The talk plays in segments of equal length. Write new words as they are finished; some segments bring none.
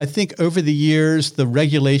I think over the years, the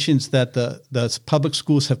regulations that the public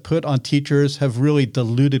schools have put on teachers have really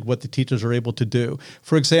diluted what the teachers are able to do.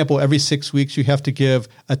 For example, every 6 weeks, you have to give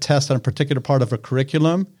a test on a particular part of a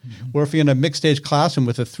curriculum. Or if you're in a mixed age classroom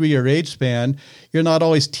with a 3-year age span, you're not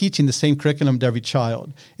always teaching the same curriculum to every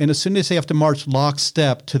child. And as soon as they have to march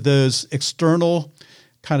lockstep to those external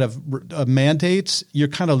kind of mandates, you're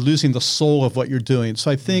kind of losing the soul of what you're doing.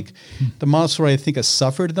 So I think the Montessori, has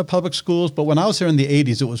suffered in the public schools, but when I was there in the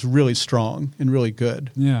 80s, it was really strong and really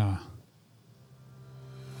good. Yeah.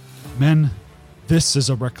 Men, this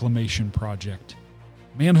is a reclamation project.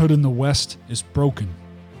 Manhood in the West is broken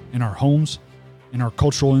in our homes, in our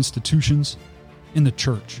cultural institutions, in the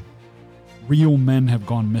church. Real men have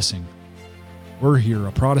gone missing. We're here,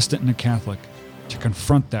 a Protestant and a Catholic, to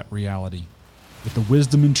confront that reality with the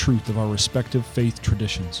wisdom and truth of our respective faith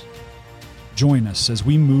traditions. Join us as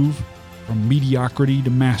we move from mediocrity to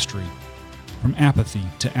mastery, from apathy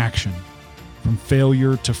to action, from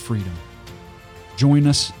failure to freedom. Join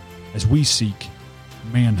us as we seek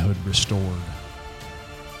manhood restored.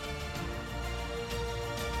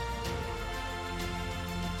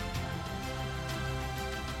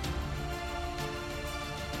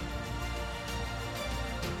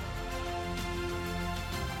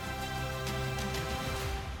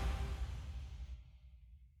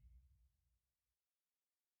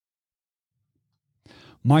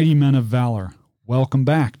 Mighty Men of Valor, welcome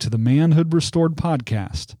back to the Manhood Restored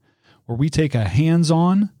podcast, where we take a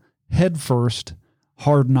hands-on, head-first,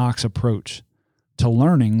 hard knocks approach to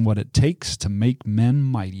learning what it takes to make men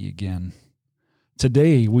mighty again.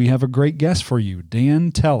 Today, we have a great guest for you,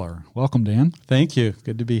 Dan Teller. Welcome, Dan. Thank you.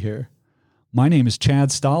 Good to be here. My name is Chad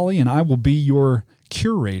Stolley, and I will be your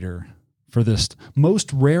curator for this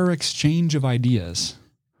most rare exchange of ideas.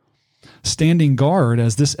 Standing guard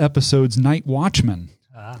as this episode's night watchman,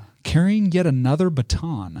 carrying yet another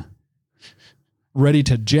baton, ready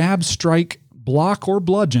to jab, strike, block, or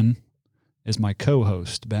bludgeon, is my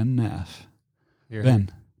co-host, Ben Neff.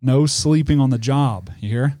 Ben, no sleeping on the job, you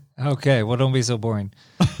hear? Okay, well, don't be so boring.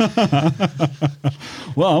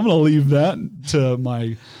 Well, I'm going to leave that to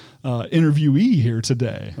my interviewee here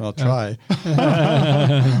today. I'll try.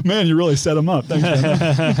 Man, you really set him up. Thanks,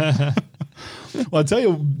 Ben. Well, I'll tell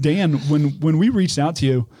you, Dan, when we reached out to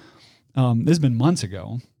you, this has been months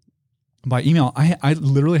ago, by email, I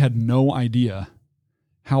literally had no idea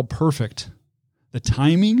how perfect the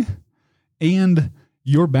timing and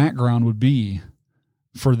your background would be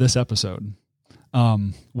for this episode.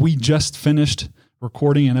 We just finished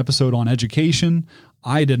recording an episode on education.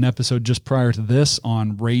 I did an episode just prior to this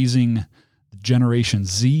on raising Generation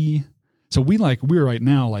Z. So we're right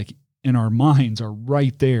now, in our minds are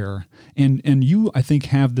right there. And you, I think,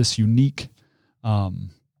 have this unique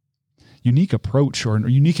approach or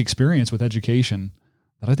unique experience with education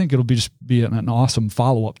that I think it'll be an awesome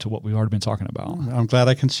follow-up to what we've already been talking about. I'm glad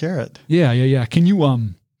I can share it. Yeah. Can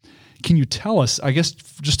you tell us, I guess,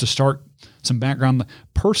 just to start some background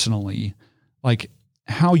personally,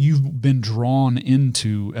 how you've been drawn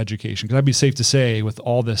into education? Because that'd be safe to say with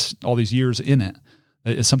all these years in it,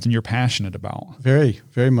 it's something you're passionate about. Very,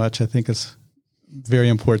 very much. I think it's very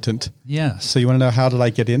important. Yes. So you want to know how did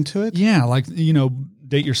I get into it? Yeah.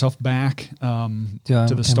 Date yourself back to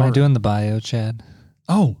the start. Am I doing the bio, Chad?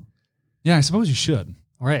 Oh, yeah, I suppose you should.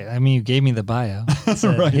 Right. I mean, you gave me the bio.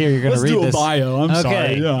 So Right. Here, you're going to read this. Let's do a bio. I'm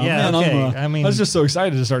sorry. Yeah, Man, okay. I was just so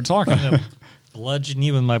excited to start talking. I'm gonna bludgeon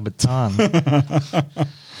you with my baton.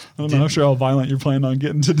 I'm not sure how violent you're planning on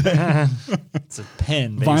getting today. It's a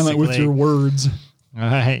pen, basically. Violent with your words. All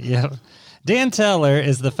right, yep. Dan Teller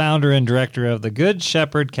is the founder and director of the Good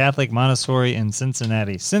Shepherd Catholic Montessori in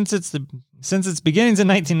Cincinnati. Since its beginnings in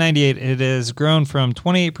 1998, it has grown from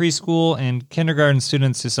 28 preschool and kindergarten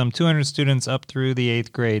students to some 200 students up through the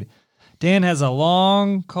 8th grade. Dan has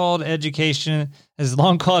long called education his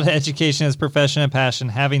profession and passion,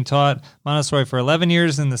 having taught Montessori for 11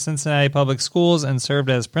 years in the Cincinnati Public Schools and served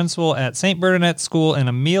as principal at St. Bernadette School in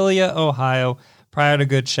Amelia, Ohio, prior to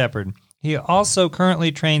Good Shepherd. He also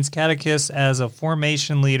currently trains catechists as a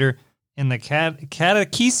formation leader in the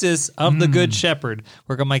catechesis of the Good Shepherd.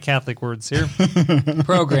 Work on my Catholic words here.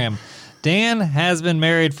 Program. Dan has been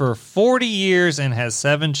married for 40 years and has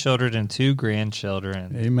 7 children and 2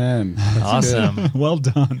 grandchildren. Amen. That's Awesome. good. Well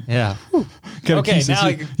done. Yeah. Okay, now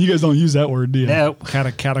you guys don't use that word, do you? Nope.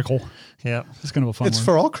 Catechetical. Yeah. It's kind of a fun It's word.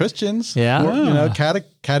 for all Christians. Yeah. Or,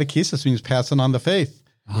 catechesis means passing on the faith.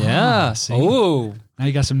 Yeah. see. Ooh. Now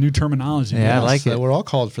you got some new terminology. Yeah, I like So it. we're all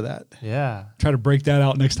called for that. Yeah. Try to break that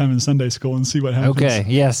out next time in Sunday school and see what happens. Okay.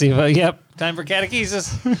 Yeah. See. Yep. Time for catechesis.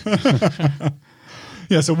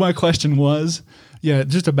 Yeah, so my question was, Yeah,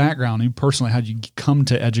 just a background. You personally, how did you come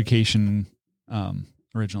to education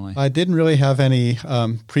originally? I didn't really have any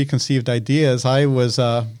preconceived ideas. I was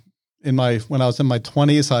when I was in my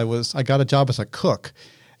 20s, I got a job as a cook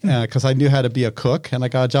because I knew how to be a cook, and I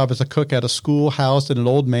got a job as a cook at a school housed in an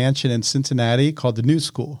old mansion in Cincinnati called the New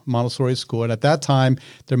School, Montessori School. And at that time,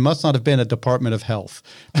 there must not have been a Department of Health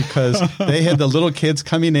because they had the little kids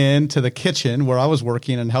coming in to the kitchen where I was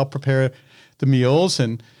working and help prepare the meals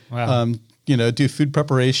and do food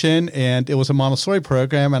preparation. And it was a Montessori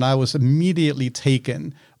program, and I was immediately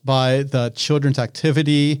taken by the children's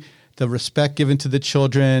activity, the respect given to the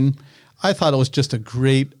children. I thought it was just a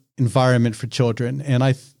great environment for children. And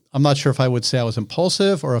I'm not sure if I would say I was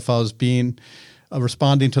impulsive or if I was being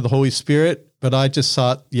responding to the Holy Spirit, but I just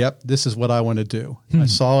thought, yep, this is what I want to do. I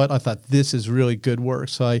saw it. I thought this is really good work.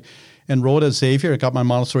 So I enrolled at Xavier. I got my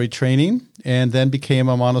Montessori training and then became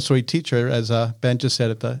a Montessori teacher, as Ben just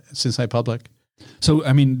said, at the Cincinnati Public. So,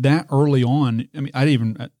 I mean, that early on,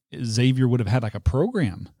 Xavier would have had like a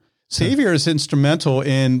program. Xavier is instrumental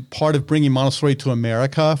in part of bringing Montessori to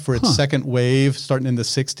America for its second wave, starting in the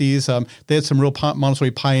 60s. They had some real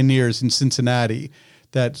Montessori pioneers in Cincinnati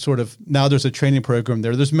that sort of, now there's a training program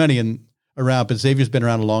there. There's many around, but Xavier's been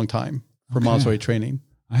around a long time for Montessori training.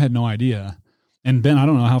 I had no idea. And Ben, I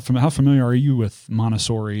don't know, how familiar are you with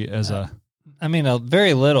Montessori as a...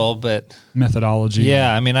 very little, but... methodology.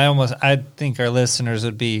 Yeah, I think our listeners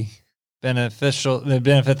would be it'd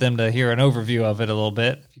benefit them to hear an overview of it a little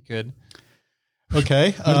bit, if you could.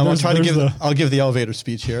 Okay. I'll give the elevator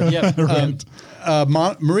speech here. Yeah.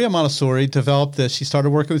 Maria Montessori developed this. She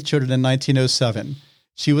started working with children in 1907.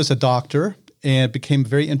 She was a doctor and became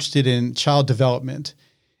very interested in child development.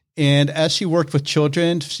 And as she worked with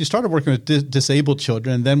children, she started working with disabled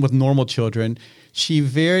children and then with normal children. She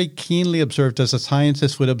very keenly observed, as a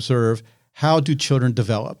scientist would observe, how do children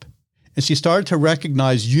develop? And she started to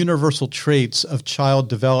recognize universal traits of child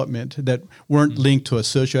development that weren't linked to a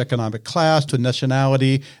socioeconomic class, to a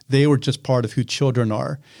nationality. They were just part of who children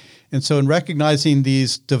are. And so in recognizing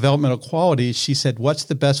these developmental qualities, she said, what's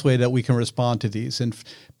the best way that we can respond to these? And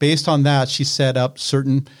based on that, she set up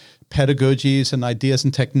certain pedagogies and ideas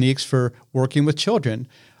and techniques for working with children.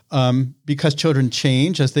 Because children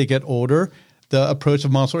change as they get older, the approach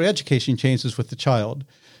of Montessori education changes with the child.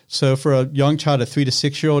 So for a young child, a 3 to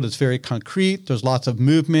 6 year old, it's very concrete. There's lots of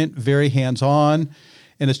movement, very hands-on.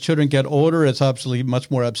 And as children get older, it's obviously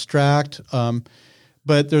much more abstract.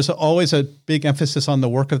 But there's always a big emphasis on the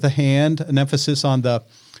work of the hand, an emphasis on the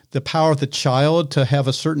power of the child to have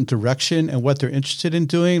a certain direction and what they're interested in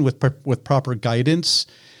doing with proper guidance,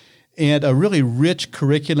 and a really rich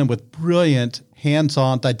curriculum with brilliant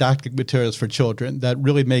hands-on didactic materials for children that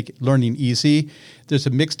really make learning easy. There's a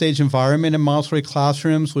mixed-age environment in Montessori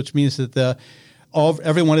classrooms, which means that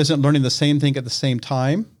everyone isn't learning the same thing at the same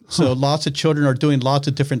time. So lots of children are doing lots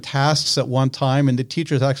of different tasks at one time, and the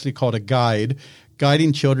teacher is actually called a guide,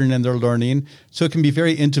 guiding children in their learning. So it can be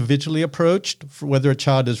very individually approached, for whether a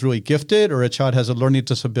child is really gifted or a child has a learning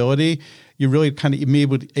disability. You really kind of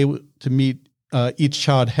able to meet each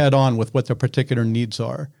child head on with what their particular needs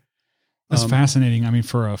are. That's fascinating.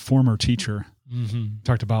 For a former teacher,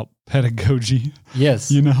 talked about pedagogy. Yes.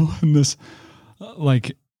 And this, I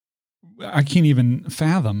can't even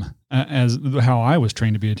fathom as how I was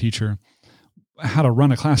trained to be a teacher, how to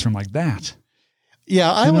run a classroom like that.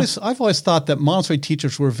 Yeah, I've always thought that Montessori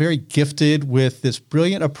teachers were very gifted with this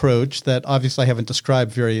brilliant approach that obviously I haven't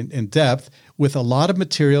described very in depth, with a lot of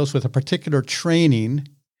materials, with a particular training,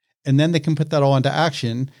 and then they can put that all into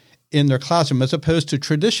action in their classroom, as opposed to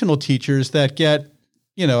traditional teachers that get,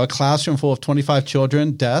 a classroom full of 25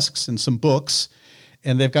 children, desks, and some books,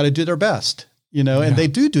 and they've got to do their best, and they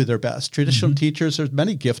do their best. Traditional teachers, there's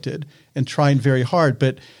many gifted and trying very hard,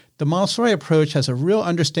 but the Montessori approach has a real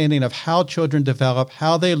understanding of how children develop,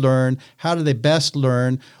 how they learn, how do they best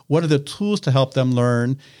learn, what are the tools to help them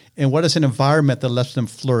learn, and what is an environment that lets them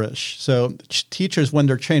flourish. So teachers, when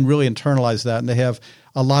they're trained, really internalize that, and they have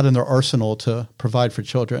a lot in their arsenal to provide for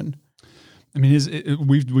children.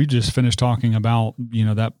 We just finished talking about,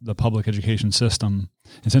 that the public education system.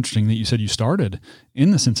 It's interesting that you said you started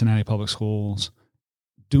in the Cincinnati public schools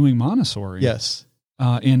doing Montessori. Yes.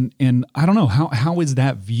 And I don't know, how is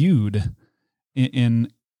that viewed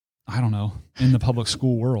in the public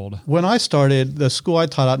school world? When I started, the school I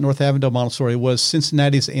taught at, North Avondale Montessori, was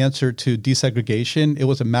Cincinnati's answer to desegregation. It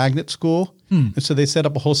was a magnet school. And so they set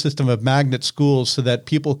up a whole system of magnet schools so that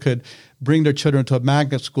people could bring their children to a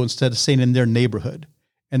magnet school instead of staying in their neighborhood.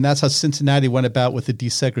 And that's how Cincinnati went about with the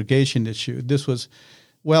desegregation issue. This was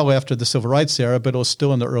well after the Civil Rights era, but it was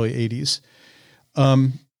still in the early 80s.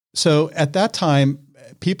 So at that time,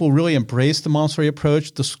 people really embraced the Montessori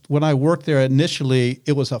approach. When I worked there initially,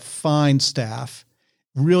 it was a fine staff,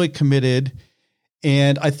 really committed.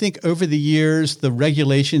 And I think over the years, the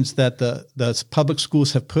regulations that the public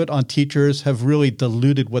schools have put on teachers have really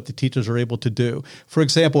diluted what the teachers are able to do. For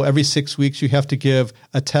example, every 6 weeks, you have to give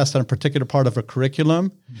a test on a particular part of a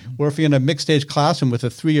curriculum. Or if you're in a mixed age classroom with a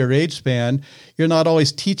 3-year age span, you're not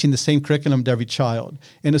always teaching the same curriculum to every child.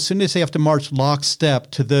 And as soon as they have to march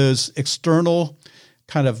lockstep to those external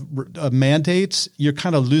kind of mandates, you're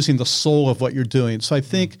kind of losing the soul of what you're doing. So I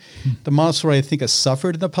think the Montessori, has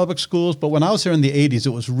suffered in the public schools, but when I was there in the 80s, it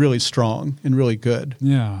was really strong and really good.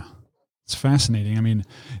 Yeah. It's fascinating. I mean,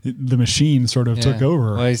 the machine sort of took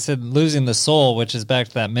over. Well, he said losing the soul, which is back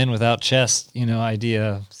to that men without chest,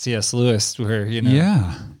 idea of C.S. Lewis, where, you're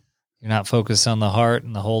not focused on the heart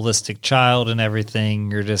and the holistic child and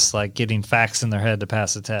everything. You're just like getting facts in their head to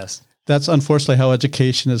pass a test. That's unfortunately how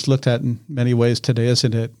education is looked at in many ways today,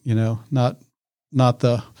 isn't it? Not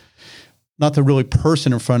the really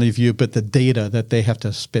person in front of you, but the data that they have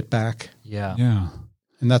to spit back. Yeah. Yeah.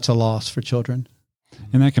 And that's a loss for children.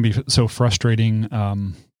 And that can be so frustrating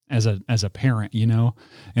as a parent,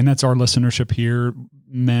 and that's our listenership here,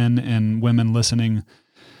 men and women listening,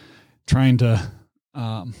 trying to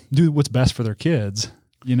do what's best for their kids.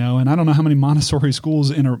 And I don't know how many Montessori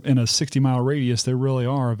schools in a 60-mile radius there really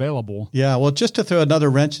are available. Yeah, well, just to throw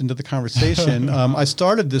another wrench into the conversation, I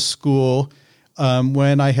started this school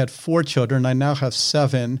when I had 4 children. I now have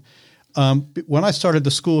 7. When I started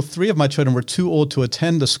the school, 3 of my children were too old to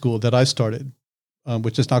attend the school that I started,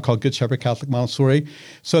 which is now called Good Shepherd Catholic Montessori.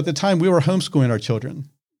 So at the time, we were homeschooling our children.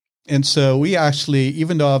 And so we actually,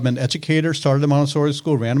 even though I'm an educator, started a Montessori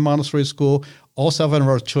school, ran a Montessori school, all 7 of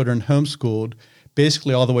our children homeschooled,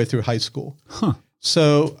 basically all the way through high school.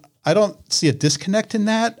 So I don't see a disconnect in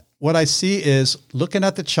that. What I see is looking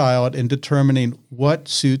at the child and determining what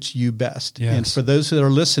suits you best. Yes. And for those that are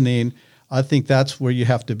listening, I think that's where you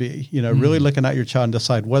have to be, really looking at your child and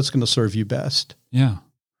decide what's going to serve you best. Yeah.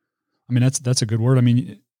 I mean, that's a good word. I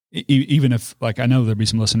mean, even if, I know there'll be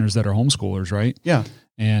some listeners that are homeschoolers, right? Yeah.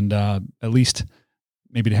 And at least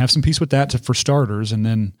maybe to have some peace with that for starters, and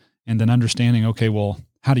then understanding, okay, well,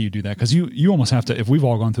 how do you do that? Because you almost have to, if we've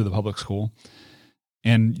all gone through the public school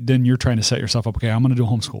and then you're trying to set yourself up, okay, I'm going to do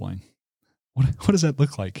homeschooling. What does that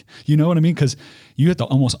look like? You know what I mean? Because you have to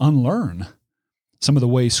almost unlearn some of the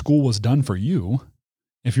way school was done for you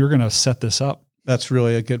if you're going to set this up. That's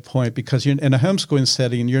really a good point, because you're in a homeschooling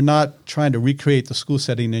setting, you're not trying to recreate the school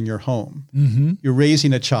setting in your home. Mm-hmm. You're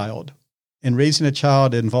raising a child, and raising a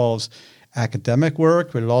child involves academic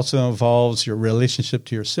work, but it also involves your relationship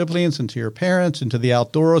to your siblings and to your parents and to the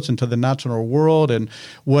outdoors and to the natural world, and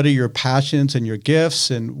what are your passions and your gifts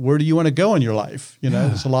and where do you want to go in your life?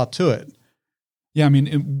 There's a lot to it. Yeah, I mean,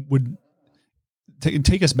 it would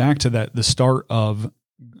take us back to the start of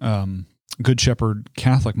Good Shepherd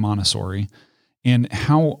Catholic Montessori, and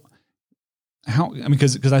how I mean,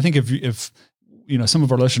 because I think if some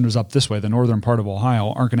of our listeners up this way, the northern part of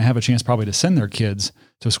Ohio, aren't going to have a chance probably to send their kids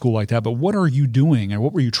to a school like that. But what are you doing, and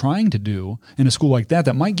what were you trying to do in a school like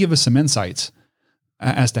that might give us some insights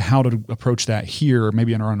as to how to approach that here,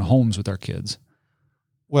 maybe in our own homes with our kids?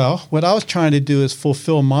 Well, what I was trying to do is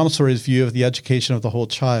fulfill Montessori's view of the education of the whole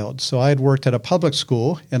child. So I had worked at a public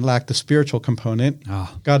school and lacked the spiritual component,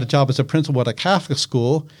 got a job as a principal at a Catholic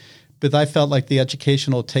school, but I felt like the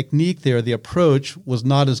educational technique there, the approach, was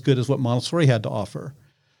not as good as what Montessori had to offer.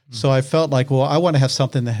 Mm-hmm. So I felt like, well, I want to have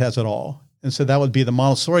something that has it all. And so that would be the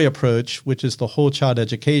Montessori approach, which is the whole child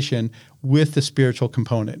education with the spiritual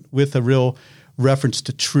component, with a real reference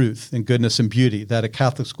to truth and goodness and beauty that a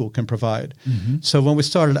Catholic school can provide. Mm-hmm. So when we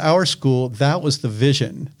started our school, that was the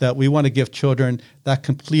vision, that we want to give children that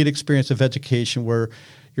complete experience of education where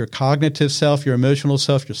your cognitive self, your emotional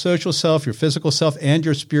self, your social self, your physical self, and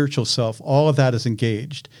your spiritual self, all of that is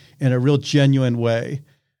engaged in a real genuine way.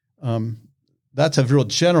 That's a real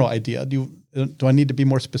general idea. Do I need to be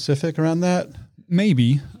more specific around that?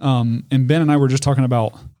 Maybe. And Ben and I were just talking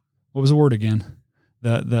about, what was the word again?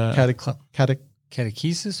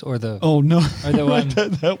 Catechesis or the... Oh, no. Or the one...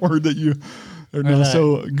 that word that you are now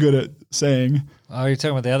so good at saying. Oh, you're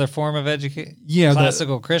talking about the other form of education? Yeah.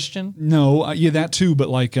 Classical Christian? No, that too, but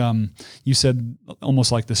you said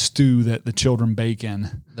almost like the stew that the children bake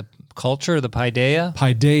in. The culture, the paideia?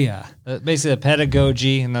 Paideia. Basically, the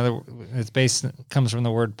pedagogy, comes from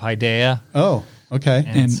the word paideia. Oh, okay.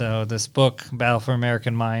 And so this book, Battle for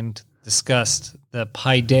American Mind, discussed the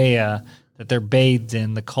paideia that they're bathed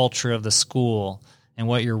in, the culture of the school, and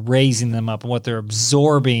what you're raising them up and what they're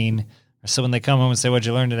absorbing. So when they come home and say, "What'd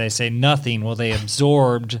you learn today?" Say nothing. Well, they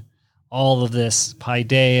absorbed all of this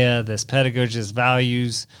paideia, this pedagogy, this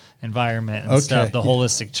values environment and stuff, the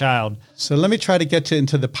holistic child. So let me try to get you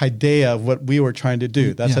into the paideia of what we were trying to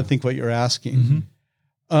do. That's, I think, what you're asking.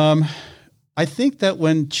 I think that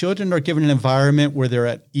when children are given an environment where they're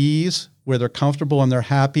at ease, where they're comfortable and they're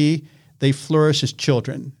happy, they flourish as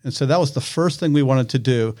children. And so that was the first thing we wanted to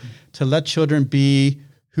do, to let children be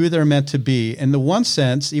who they're meant to be. In the one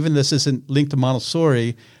sense, even this isn't linked to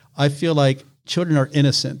Montessori, I feel like children are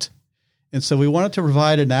innocent. And so we wanted to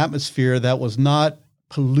provide an atmosphere that was not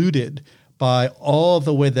polluted by all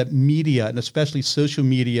the way that media, and especially social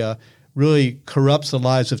media, really corrupts the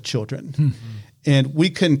lives of children. And we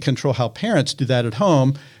couldn't control how parents do that at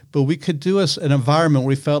home, but we could do an environment where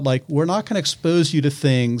we felt like we're not going to expose you to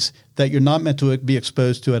things that you're not meant to be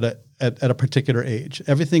exposed to at a particular age.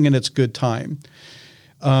 Everything in its good time.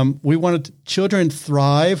 We wanted children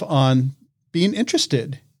thrive on being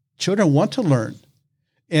interested. Children want to learn.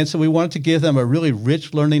 And so we wanted to give them a really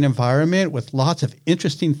rich learning environment with lots of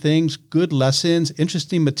interesting things, good lessons,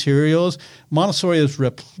 interesting materials. Montessori is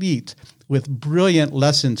replete with brilliant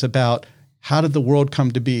lessons about how did the world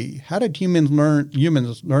come to be? How did humans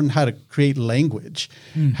learn how to create language?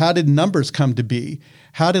 How did numbers come to be?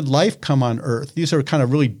 How did life come on earth? These are kind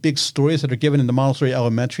of really big stories that are given in the Montessori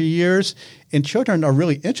elementary years. And children are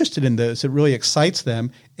really interested in those. It really excites them.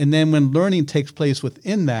 And then when learning takes place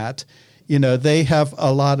within that, they have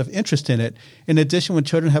a lot of interest in it. In addition, when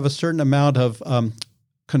children have a certain amount of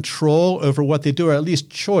control over what they do, or at least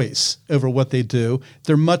choice over what they do,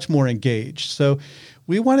 they're much more engaged. So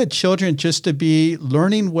we wanted children just to be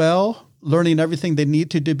learning well, learning everything they need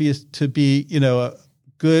to be, a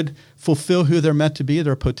good, fulfill who they're meant to be,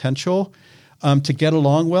 their potential, to get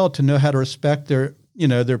along well, to know how to respect their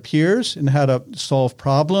peers and how to solve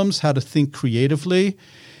problems, how to think creatively,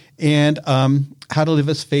 and how to live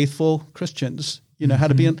as faithful Christians, how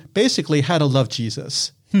to basically how to love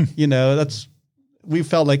Jesus. We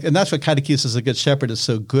felt like, and that's what Catechesis of the Good Shepherd is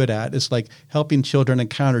so good at. It's like helping children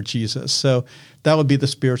encounter Jesus. So that would be the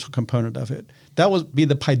spiritual component of it. That would be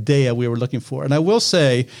the paideia we were looking for. And I will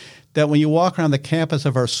say that when you walk around the campus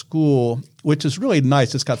of our school, which is really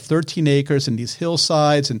nice, it's got 13 acres and these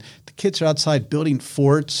hillsides, and the kids are outside building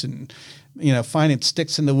forts and finding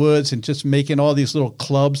sticks in the woods and just making all these little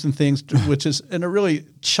clubs and things, which is in a really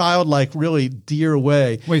childlike, really dear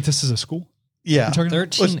way. Wait, this is a school? Yeah.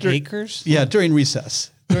 13 acres? Yeah, during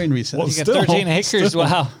recess. Well, you got 13 acres?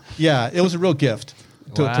 Wow. Yeah, it was a real gift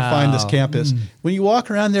to find this campus. When you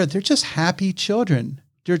walk around there, they're just happy children.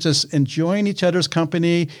 They're just enjoying each other's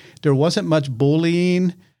company. There wasn't much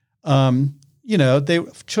bullying. Children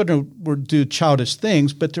would do childish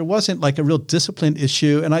things, but there wasn't like a real discipline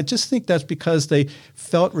issue. And I just think that's because they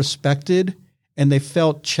felt respected and they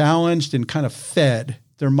felt challenged and kind of fed.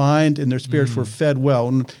 Their mind and their spirits were fed well.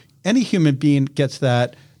 And any human being gets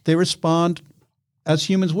that, they respond as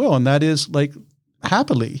humans will, and that is like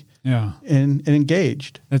happily and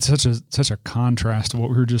engaged. It's such a contrast to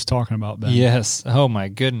what we were just talking about, Ben. Yes. Oh my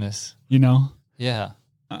goodness. Yeah.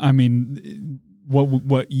 I mean,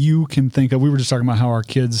 what you can think of, we were just talking about how our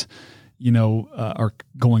kids, are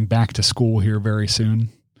going back to school here very soon,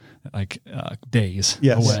 like days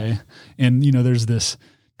away. And, there's this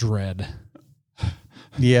dread.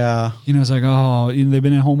 Yeah. It's like, they've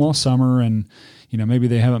been at home all summer and, maybe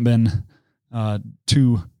they haven't been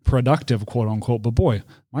too productive, quote unquote, but boy,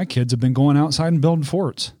 my kids have been going outside and building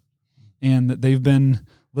forts, and they've been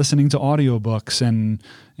listening to audiobooks and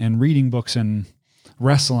reading books and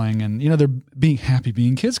wrestling, and, they're being happy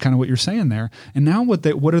being kids, kind of what you're saying there. And now what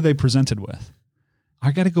are they presented with?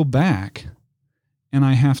 I got to go back and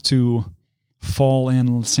I have to fall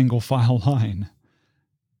in single file line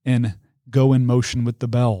and go in motion with the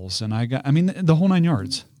bells. And the whole 9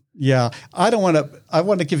 yards. Yeah. I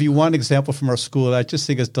want to give you one example from our school that I just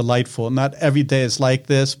think is delightful. Not every day is like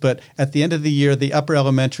this, but at the end of the year, the upper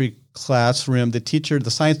elementary classroom, the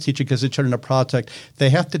science teacher gives the children a project. They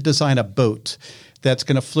have to design a boat that's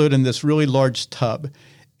going to float in this really large tub.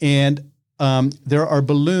 And there are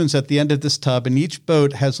balloons at the end of this tub, and each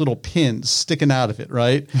boat has little pins sticking out of it,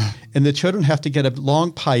 right? And the children have to get a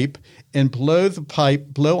long pipe and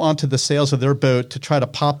blow onto the sails of their boat to try to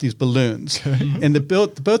pop these balloons. And the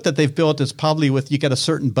boat that they've built is probably you get a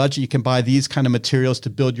certain budget. You can buy these kind of materials to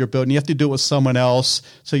build your boat, and you have to do it with someone else.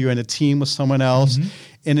 So you're in a team with someone else.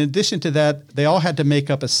 In addition to that, they all had to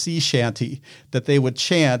make up a sea shanty that they would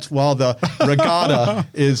chant while the regatta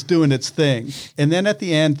is doing its thing. And then at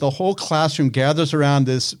the end, the whole classroom gathers around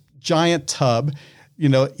this giant tub.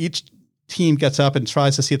 Each team gets up and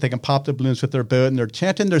tries to see if they can pop the balloons with their boat, and they're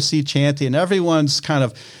chanting their sea chanty, and everyone's kind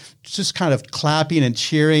of clapping and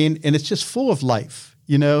cheering, and it's just full of life.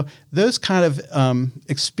 those kind of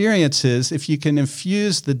experiences, if you can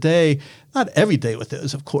infuse the day, not every day with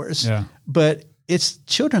those, of course, but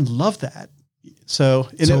children love that. So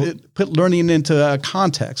it put learning into a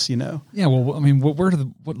context, Yeah. Well, I mean,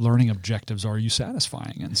 what learning objectives are you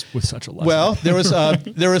satisfying with such a lesson? Well, there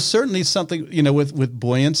was certainly something, with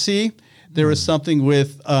buoyancy. There was something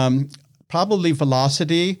with probably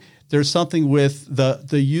velocity. There's something with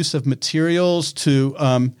the use of materials to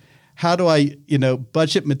how do I,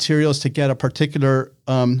 budget materials to get a particular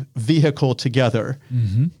vehicle together.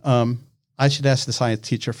 Mm-hmm. I should ask the science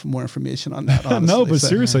teacher for more information on that. Honestly. No, but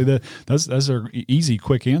seriously, those are easy,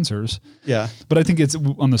 quick answers. Yeah. But I think it's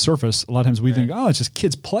on the surface. A lot of times we think, it's just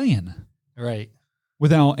kids playing. Right.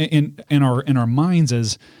 Without in our minds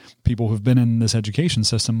as people who've been in this education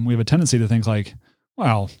system, we have a tendency to think like,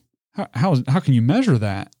 wow, how can you measure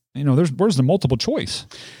that? Where's the multiple choice?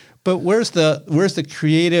 But where's the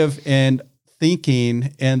creative and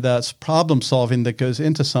thinking and the problem solving that goes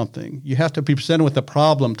into something? You have to be presented with a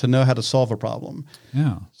problem to know how to solve a problem.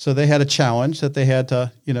 Yeah. So they had a challenge that they had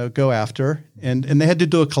to, go after, and they had to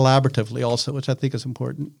do it collaboratively also, which I think is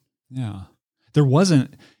important. Yeah. There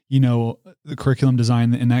wasn't, the curriculum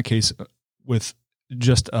design in that case with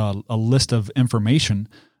just a list of information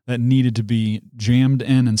that needed to be jammed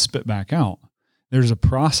in and spit back out. There's a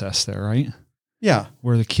process there, right? Yeah.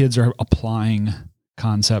 Where the kids are applying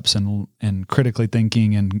concepts and critically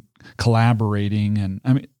thinking and collaborating. And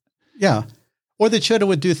I mean, yeah. Or the children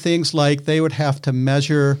would do things like they would have to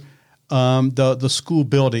measure the school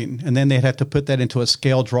building, and then they'd have to put that into a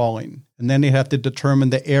scale drawing, and then they'd have to determine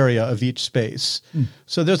the area of each space.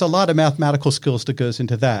 So there's a lot of mathematical skills that goes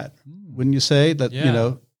into that. Wouldn't you say that,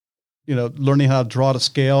 learning how to draw the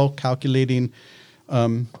scale, calculating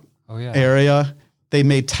area. They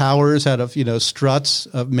made towers out of, struts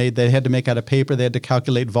they had to make out of paper. They had to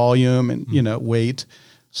calculate volume and, weight.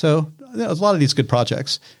 So there's a lot of these good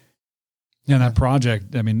projects. Yeah. And that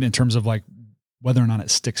project, I mean, in terms of like whether or not it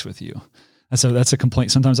sticks with you. That's a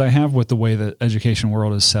complaint sometimes I have with the way the education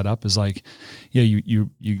world is set up is like, yeah,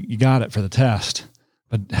 you got it for the test,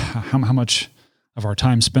 but how much of our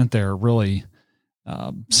time spent there really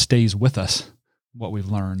stays with us? What we've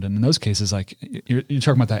learned. And in those cases, like you're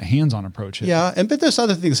talking about that hands-on approach. Yeah. But there's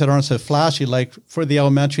other things that aren't so flashy. Like for the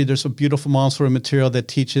elementary, there's a beautiful Montessori material that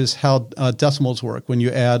teaches how decimals work when you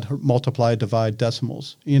add, multiply, divide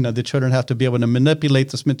decimals. The children have to be able to manipulate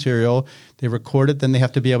this material. They record it, then they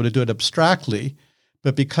have to be able to do it abstractly.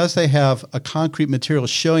 But because they have a concrete material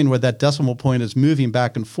showing where that decimal point is moving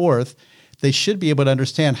back and forth, they should be able to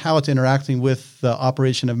understand how it's interacting with the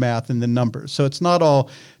operation of math and the numbers. So it's not all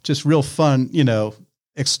just real fun,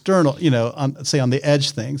 external, on the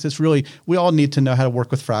edge things. It's really, we all need to know how to work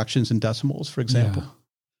with fractions and decimals, for example.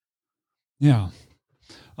 Yeah.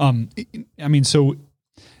 I mean, so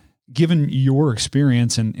given your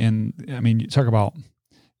experience and I mean, you talk about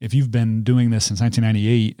if you've been doing this since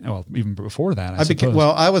 1998, well, even before that,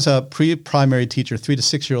 I was a pre-primary teacher, 3 to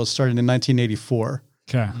 6 year olds, started in 1984.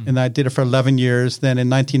 Okay. And I did it for 11 years. Then in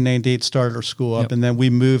 1998, started our school up. Yep. And then we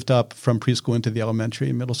moved up from preschool into the elementary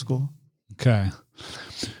and middle school. Okay.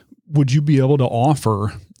 Would you be able to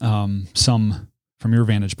offer some, from your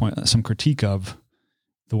vantage point, some critique of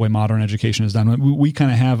the way modern education is done? We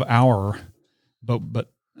kind of have but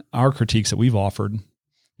our critiques that we've offered,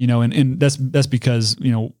 and that's because,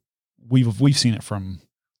 we've seen it from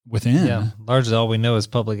within. Yeah. Largely all we know is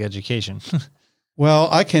public education. Well,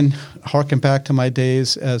 I can harken back to my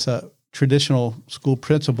days as a traditional school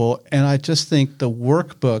principal, and I just think the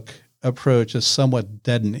workbook approach is somewhat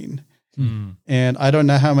deadening. And I don't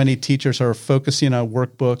know how many teachers are focusing on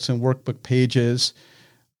workbooks and workbook pages.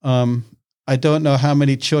 I don't know how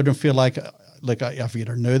many children feel like I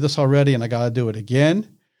either know this already and I got to do it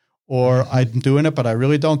again, or I'm doing it, but I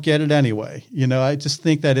really don't get it anyway. I just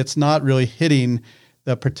think that it's not really hitting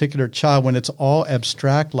the particular child when it's all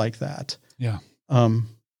abstract like that. Yeah.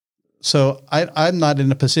 So I'm not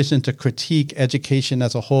in a position to critique education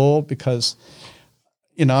as a whole because,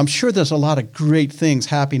 I'm sure there's a lot of great things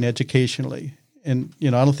happening educationally. And, I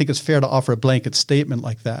don't think it's fair to offer a blanket statement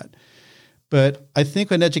like that. But I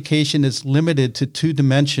think when education is limited to 2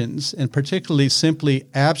 dimensions and particularly simply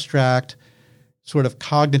abstract sort of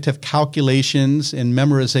cognitive calculations and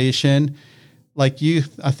memorization, I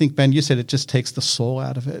think, Ben, you said it just takes the soul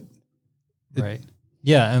out of it. Right.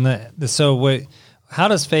 Yeah. And how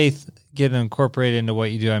does faith get incorporated into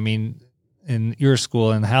what you do? I mean, in your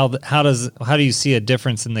school, and how do you see a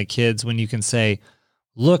difference in the kids when you can say,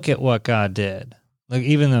 look at what God did? Like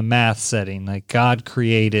even the math setting, like God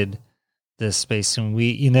created this space and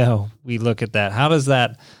we look at that. How does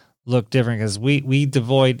that look different because we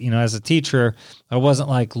devoid, as a teacher, I wasn't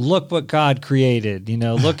like, look what God created,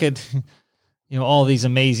 look at, all these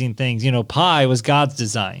amazing things. Pi was God's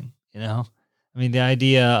design, I mean, the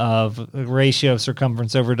idea of a ratio of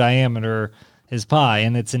circumference over diameter is pi,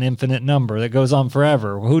 and it's an infinite number that goes on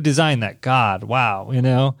forever. Who designed that? God. Wow.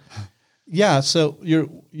 Yeah. So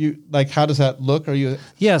you like, how does that look?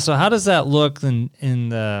 Yeah. So how does that look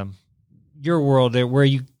in your world where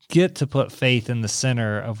you get to put faith in the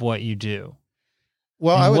center of what you do?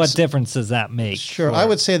 Well, what difference does that make? Sure. I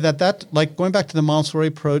would say that like going back to the Montessori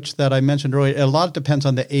approach that I mentioned earlier, a lot depends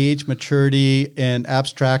on the age, maturity, and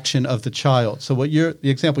abstraction of the child. So the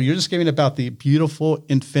example you're just giving about the beautiful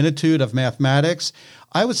infinitude of mathematics,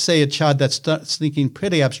 I would say a child that's thinking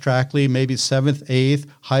pretty abstractly, maybe 7th, 8th,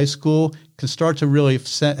 high school, can start to really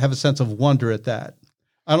have a sense of wonder at that.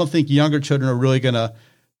 I don't think younger children are really going to,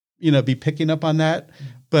 be picking up on that.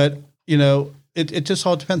 But, it just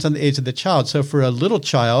all depends on the age of the child. So for a little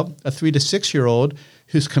child, a 3 to 6 year old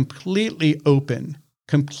who's completely open,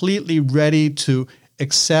 completely ready to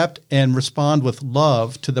accept and respond with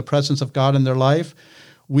love to the presence of God in their life,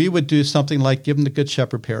 we would do something like give them the Good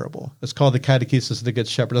Shepherd parable. It's called the Catechesis of the Good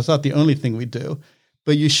Shepherd. That's not the only thing we do.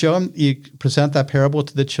 But you present that parable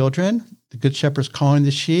to the children. The Good Shepherd's calling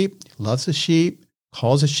the sheep, loves the sheep,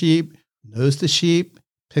 calls the sheep, knows the sheep,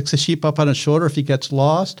 picks the sheep up on his shoulder if he gets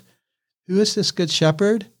lost. Who is this Good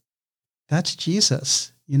Shepherd? That's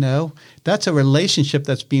Jesus. That's a relationship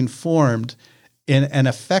that's being formed in an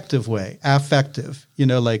effective way, affective,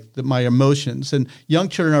 like my emotions. And young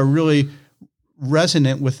children are really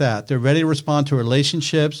resonant with that. They're ready to respond to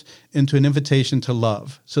relationships and to an invitation to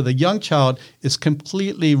love. So the young child is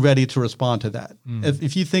completely ready to respond to that.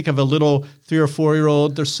 If you think of a little 3 or 4 year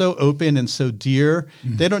old, they're so open and so dear,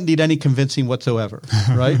 they don't need any convincing whatsoever,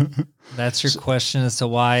 right? That's your question as to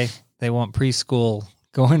why they want preschool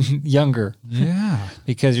going younger. Yeah.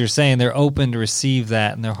 Because you're saying they're open to receive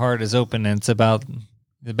that and their heart is open, and it's about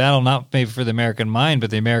the battle not maybe for the American mind, but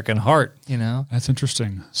the American heart, That's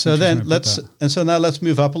interesting. So now let's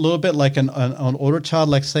move up a little bit, like an older child,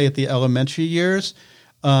 like say at the elementary years.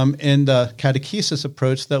 In the catechesis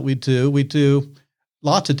approach that we do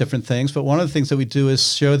lots of different things, but one of the things that we do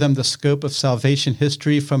is show them the scope of salvation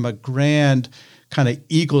history from a grand kind of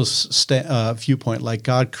eagle's viewpoint. Like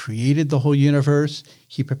God created the whole universe.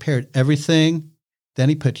 He prepared everything. Then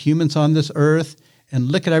he put humans on this earth,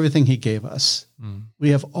 and look at everything he gave us. We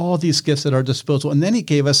have all these gifts at our disposal. And then he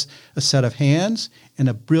gave us a set of hands and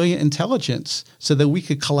a brilliant intelligence so that we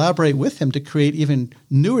could collaborate with him to create even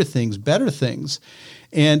newer things, better things.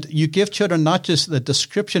 And you give children not just the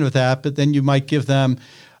description of that, but then you might give them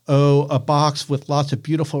a box with lots of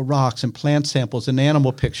beautiful rocks and plant samples and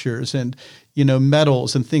animal pictures and,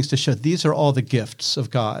 metals and things to show these are all the gifts of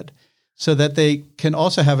God, so that they can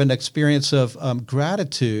also have an experience of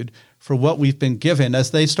gratitude for what we've been given as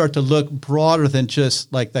they start to look broader than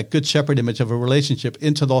just like that Good Shepherd image of a relationship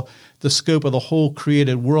into the scope of the whole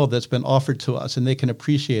created world that's been offered to us, and they can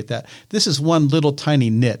appreciate that. This is one little tiny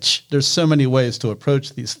niche. There's so many ways to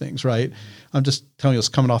approach these things, right? I'm just telling you what's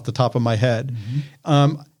coming off the top of my head.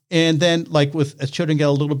 And then like as children get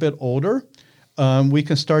a little bit older, we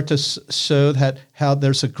can start to show how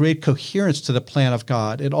there's a great coherence to the plan of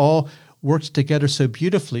God. It all works together so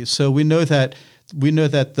beautifully. So we know that one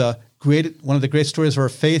of the great stories of our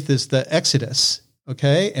faith is the Exodus.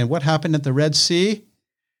 Okay, and what happened at the Red Sea?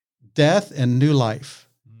 Death and new life.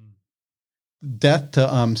 Death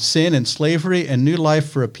to sin and slavery, and new life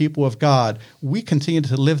for a people of God. We continue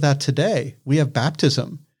to live that today. We have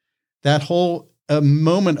baptism. That whole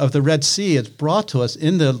moment of the Red Sea is brought to us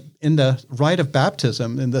in the rite of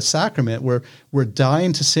baptism, in the sacrament, where we're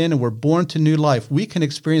dying to sin and we're born to new life. We can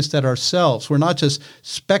experience that ourselves. We're not just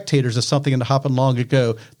spectators of something that happened long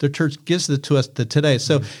ago. The church gives it to us today.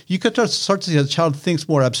 So you could start to see a child thinks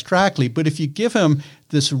more abstractly, but if you give him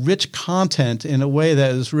this rich content in a way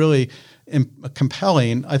that is really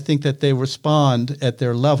compelling, I think that they respond at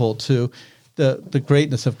their level to the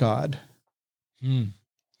greatness of God.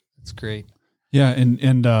 That's great. Yeah,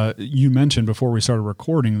 and you mentioned before we started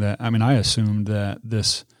recording that, I assumed that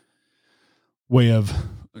this way of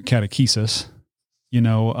catechesis,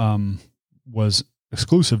 was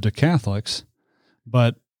exclusive to Catholics,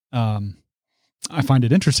 but I find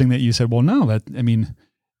it interesting that you said, well, no,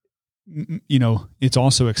 it's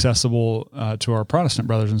also accessible to our Protestant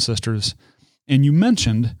brothers and sisters. And you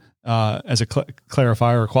mentioned as a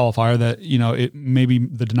clarifier or qualifier that, it may be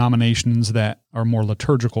the denominations that are more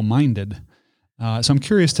liturgical minded So I'm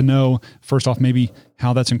curious to know, first off, maybe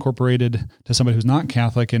how that's incorporated to somebody who's not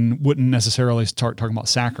Catholic and wouldn't necessarily start talking about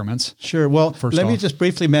sacraments. Sure. Well, let me off. just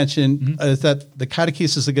briefly mention that the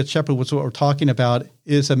Catechesis of the Good Shepherd, which is what we're talking about,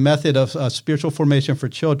 is a method of spiritual formation for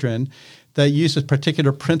children that uses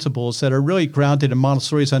particular principles that are really grounded in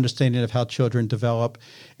Montessori's understanding of how children develop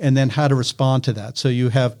and then how to respond to that. So you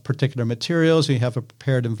have particular materials, you have a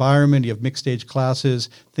prepared environment, you have mixed age classes,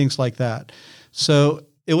 things like that. So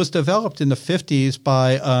it was developed in the 50s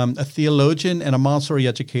by a theologian and a Montessori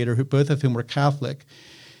educator, who both of whom were Catholic.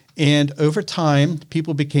 And over time,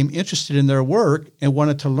 people became interested in their work and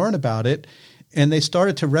wanted to learn about it. And they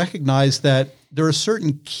started to recognize that there are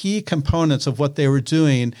certain key components of what they were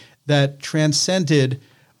doing that transcended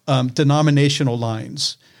denominational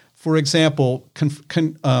lines. For example,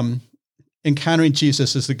 encountering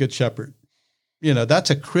Jesus as the Good Shepherd.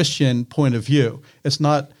 That's a Christian point of view. It's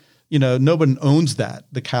not, no one owns that,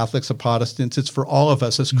 the Catholics, the Protestants. It's for all of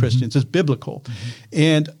us as Christians. It's biblical.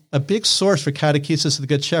 And a big source for Catechesis of the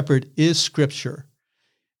Good Shepherd is Scripture.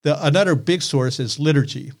 Another big source is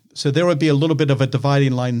liturgy. So there would be a little bit of a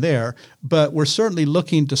dividing line there, but we're certainly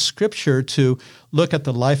looking to Scripture to look at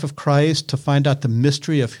the life of Christ, to find out the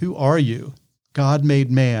mystery of who are you, God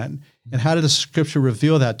made man, and how did the Scripture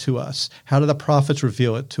reveal that to us? How do the prophets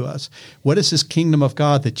reveal it to us? What is this kingdom of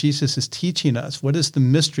God that Jesus is teaching us? What is the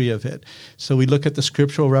mystery of it? So we look at the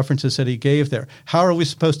scriptural references that he gave there. How are we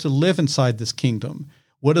supposed to live inside this kingdom?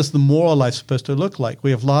 What is the moral life supposed to look like?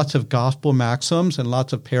 We have lots of gospel maxims and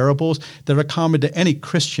lots of parables that are common to any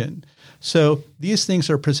Christian. So these things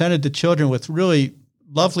are presented to children with really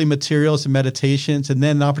lovely materials and meditations, and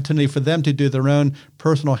then an opportunity for them to do their own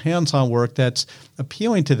personal hands-on work that's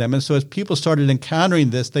appealing to them. And so as people started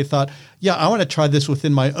encountering this, they thought, yeah, I want to try this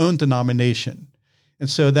within my own denomination. And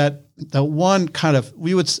so that one kind of,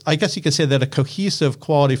 I guess you could say that a cohesive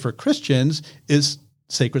quality for Christians is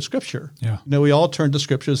sacred Scripture. Yeah. We all turn to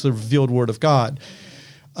Scripture as the revealed Word of God.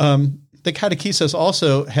 The Catechesis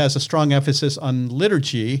also has a strong emphasis on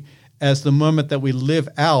liturgy as the moment that we live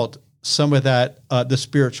out some of that, the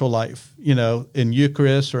spiritual life, in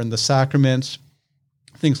Eucharist or in the sacraments,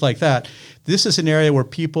 things like that. This is an area where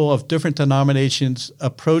people of different denominations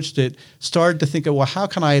approached it, started to think of, well, how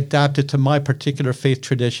can I adapt it to my particular faith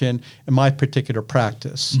tradition and my particular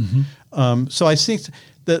practice? So I think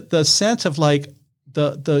the sense of like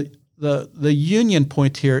the union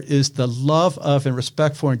point here is the love of and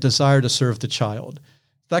respect for and desire to serve the child.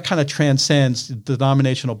 That kind of transcends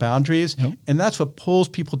denominational boundaries, and that's what pulls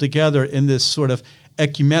people together in this sort of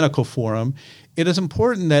ecumenical forum. It is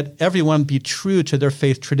important that everyone be true to their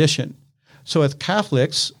faith tradition. So as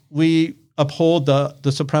Catholics, we uphold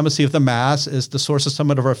the supremacy of the Mass as the source of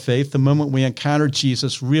summit of our faith, the moment we encounter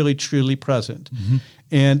Jesus really, truly present.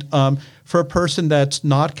 And for a person that's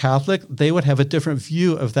not Catholic, they would have a different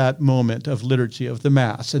view of that moment of liturgy, of the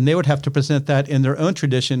Mass, and they would have to present that in their own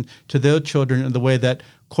tradition to their children in the way that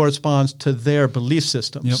corresponds to their belief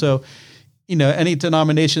system. So, any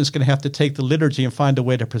denomination is going to have to take the liturgy and find a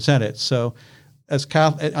way to present it. So as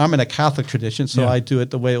Catholic, I'm in a Catholic tradition, so I do it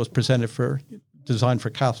the way it was designed for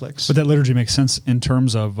Catholics. But that liturgy makes sense in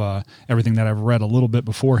terms of everything that I've read a little bit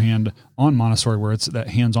beforehand on Montessori, where it's that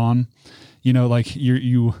hands-on, like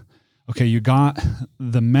you got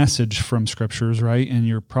the message from scriptures, right? And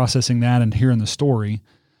you're processing that and hearing the story.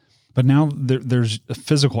 But now there's a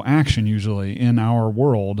physical action usually in our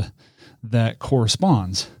world that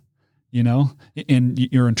corresponds, and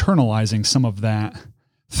you're internalizing some of that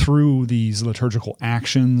through these liturgical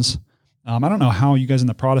actions. I don't know how you guys in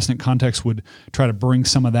the Protestant context would try to bring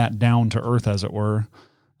some of that down to earth, as it were,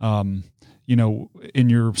 in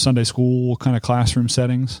your Sunday school kind of classroom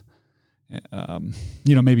settings,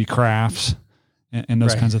 maybe crafts and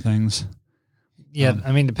those kinds of things. Yeah,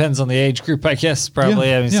 depends on the age group, I guess,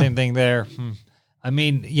 probably. Same thing there.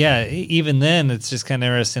 Even then, it's just kind of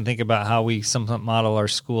interesting to think about how we sometimes model our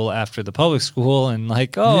school after the public school and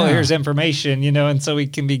here's information, and so we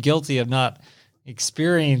can be guilty of not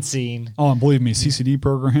experiencing. Oh, and believe me, CCD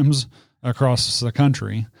programs across the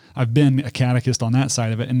country, I've been a catechist on that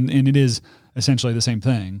side of it, and it is essentially the same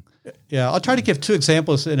thing. Yeah, I'll try to give two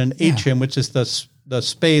examples in an atrium, which is the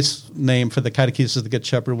space name for the Catechesis of the Good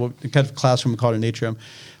Shepherd, the kind of classroom we call it an atrium.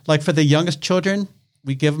 Like for the youngest children,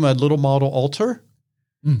 we give them a little model altar,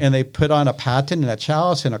 and they put on a paten and a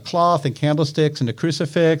chalice and a cloth and candlesticks and a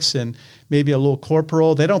crucifix and maybe a little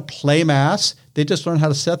corporal. They don't play Mass. They just learn how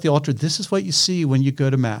to set the altar. This is what you see when you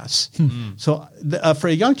go to Mass. So for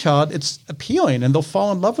a young child, it's appealing, and they'll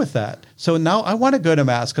fall in love with that. So now I want to go to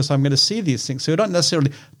Mass because I'm going to see these things. So we don't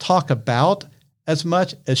necessarily talk about as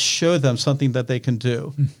much as show them something that they can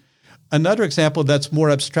do. Another example that's more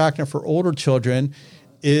abstract and for older children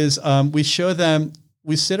is we show them,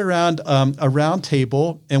 we sit around a round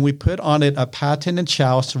table and we put on it a paten and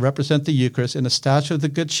chalice to represent the Eucharist and a statue of the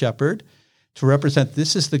Good Shepherd to represent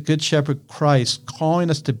this is the Good Shepherd Christ calling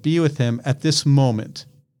us to be with him at this moment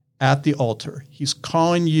at the altar. He's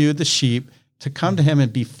calling you, the sheep, to come to him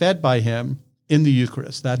and be fed by him in the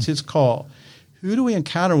Eucharist. That's his call. Who do we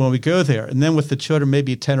encounter when we go there? And then with the children,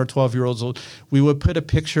 maybe 10 or 12 years old, we would put a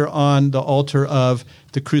picture on the altar of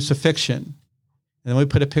the crucifixion. And then we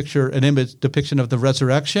put an image depiction of the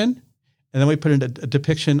resurrection. And then we put a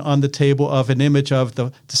depiction on the table of an image of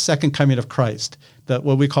the second coming of Christ,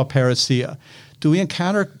 what we call parousia. Do we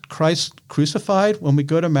encounter Christ crucified when we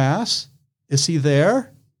go to Mass? Is he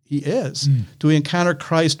there? He is. Do we encounter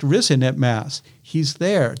Christ risen at Mass? He's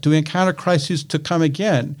there. Do we encounter Christ who's to come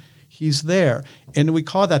again? He's there. And we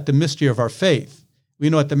call that the mystery of our faith. We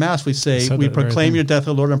know at the Mass we say, we proclaim your death,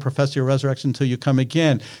 O Lord, and profess your resurrection until you come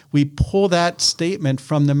again. We pull that statement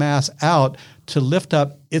from the Mass out to lift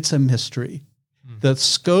up, it's a mystery. The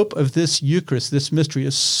scope of this Eucharist, this mystery,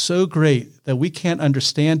 is so great that we can't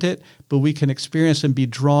understand it, but we can experience and be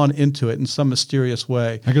drawn into it in some mysterious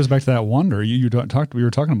way. That goes back to that wonder. We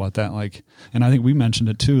were talking about that, like, and I think we mentioned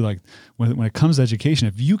it too. Like when it comes to education,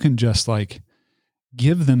 if you can just like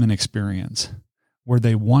give them an experience where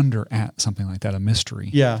they wonder at something like that, a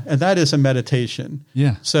mystery. Yeah, and that is a meditation.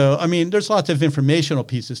 Yeah. So, I mean, there's lots of informational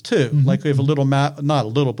pieces too. Mm-hmm. Like we have a little map, not a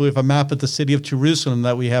little, but we have a map of the city of Jerusalem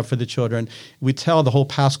that we have for the children. We tell the whole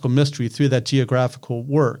Paschal mystery through that geographical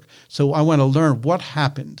work. So I want to learn what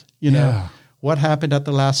happened, what happened at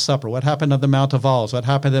the Last Supper, what happened at the Mount of Olives, what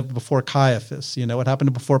happened before Caiaphas, what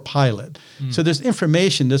happened before Pilate. So there's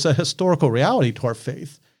information, there's a historical reality to our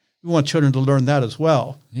faith. We want children to learn that as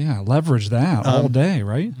well. Yeah, leverage that all day,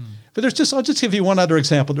 right? But I'll just give you one other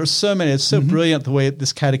example. There's so many. It's so brilliant the way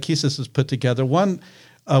this catechesis is put together. One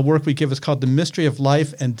work we give is called The Mystery of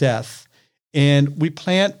Life and Death. And we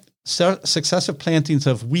plant successive plantings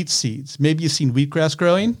of wheat seeds. Maybe you've seen wheatgrass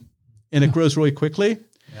growing, and it grows really quickly.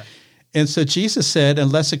 Yeah. And so Jesus said,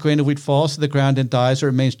 unless a grain of wheat falls to the ground and dies, it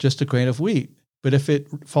remains just a grain of wheat. But if it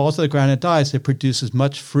falls to the ground and dies, it produces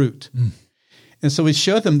much fruit. And so we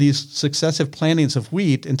show them these successive plantings of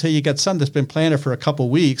wheat until you get some that's been planted for a couple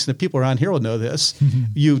of weeks. And the people around here will know this.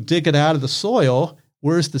 You dig it out of the soil.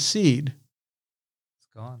 Where's the seed? It's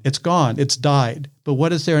gone. It's gone. It's died. But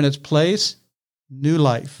what is there in its place? New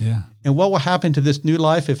life. Yeah. And what will happen to this new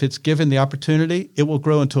life if it's given the opportunity? It will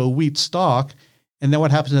grow into a wheat stalk. And then what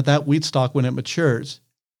happens to that wheat stalk when it matures?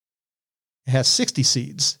 It has 60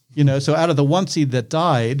 seeds. So out of the one seed that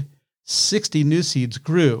died, 60 new seeds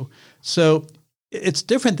grew. So it's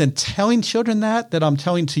different than telling children that I'm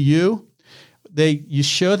telling to you. You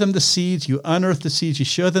show them the seeds, you unearth the seeds, you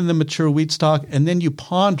show them the mature wheat stalk, and then you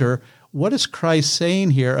ponder, what is Christ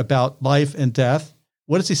saying here about life and death?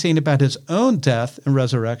 What is he saying about his own death and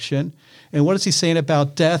resurrection? And what is he saying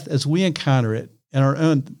about death as we encounter it in our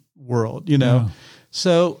own world, Yeah.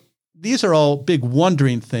 So these are all big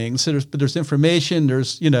wondering things. So there's information,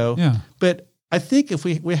 but I think if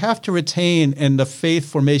we have to retain in the faith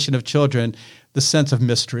formation of children the sense of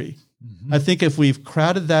mystery. I think if we've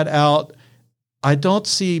crowded that out, I don't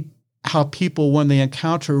see how people, when they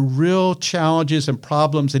encounter real challenges and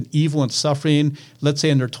problems and evil and suffering, let's say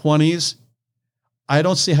in their 20s, I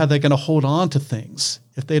don't see how they're going to hold on to things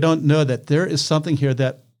if they don't know that there is something here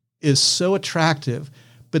that is so attractive,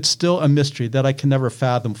 but still a mystery that I can never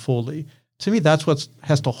fathom fully. To me, that's what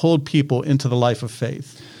has to hold people into the life of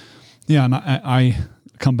faith. Yeah, and I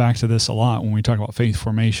come back to this a lot when we talk about faith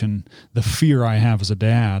formation. The fear I have as a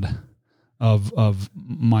dad of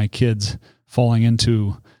my kids falling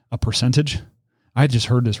into a percentage. I just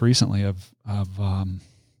heard this recently of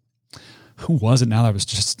who was it now that was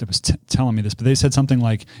telling me this, but they said something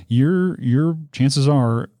like your chances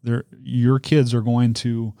are your kids are going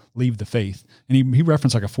to leave the faith, and he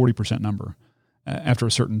referenced like a 40% number after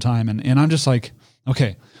a certain time, and I'm just like,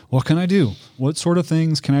 okay, what can I do? What sort of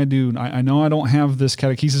things can I do? I know I don't have this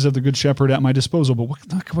catechesis of the Good Shepherd at my disposal, but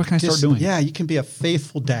what can I start doing? Yeah, you can be a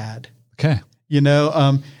faithful dad. Okay.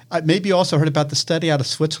 Maybe you also heard about the study out of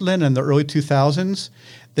Switzerland in the early 2000s.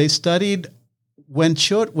 They studied when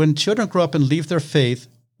children grow up and leave their faith,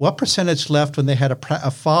 what percentage left when they had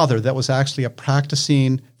a father that was actually a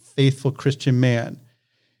practicing, faithful Christian man.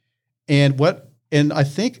 And I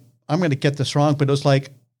think I'm going to get this wrong, but it was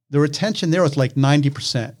like, the retention there was like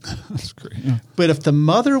 90%. That's great. Yeah. But if the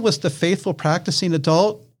mother was the faithful practicing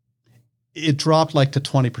adult, it dropped like to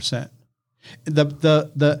 20%.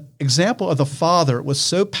 The example of the father was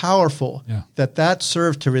so powerful that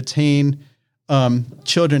served to retain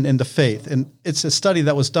children in the faith. And it's a study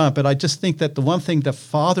that was done, but I just think that the one thing that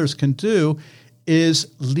fathers can do is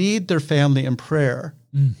lead their family in prayer,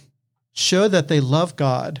 show that they love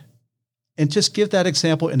God, and just give that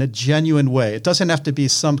example in a genuine way. It doesn't have to be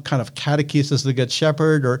some kind of catechesis of the Good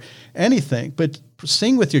Shepherd or anything, but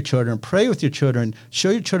sing with your children, pray with your children, show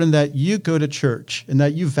your children that you go to church and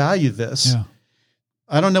that you value this. Yeah.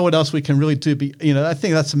 I don't know what else we can really do. I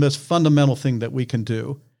think that's the most fundamental thing that we can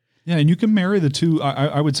do. Yeah, and you can marry the two.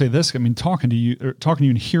 I would say this. I mean, talking to you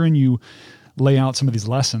and hearing you lay out some of these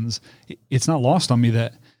lessons, it's not lost on me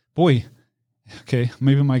that, boy, okay,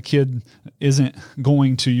 maybe my kid isn't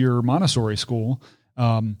going to your Montessori school,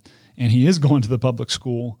 and he is going to the public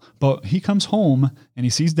school, but he comes home and he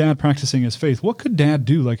sees dad practicing his faith. What could dad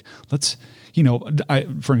do? Like,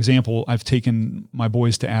 for example, I've taken my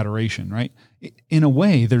boys to adoration, right? In a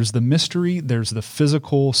way, there's the mystery, there's the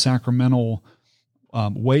physical, sacramental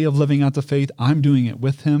way of living out the faith. I'm doing it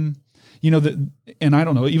with him. And I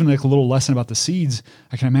don't know, even like a little lesson about the seeds,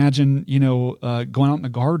 I can imagine, going out in the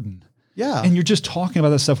garden. Yeah. And you're just talking about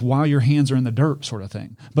that stuff while your hands are in the dirt sort of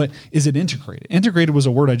thing. But is it integrated? Integrated was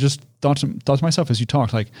a word I just thought to myself as you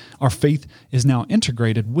talked, like our faith is now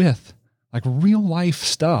integrated with like real life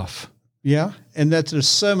stuff. Yeah. And there's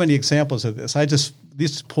so many examples of this.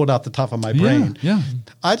 These pulled out the top of my brain. Yeah.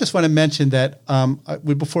 I just want to mention that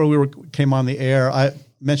before we came on the air, I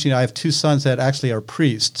mentioned I have two sons that actually are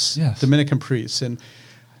priests, yes. Dominican priests. And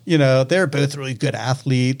they're both really good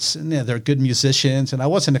athletes and they're good musicians. And I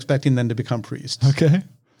wasn't expecting them to become priests. Okay.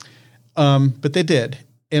 But they did.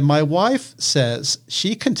 And my wife says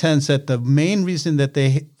she contends that the main reason that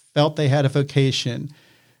they felt they had a vocation,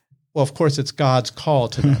 well, of course, it's God's call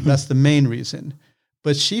to them. That's the main reason.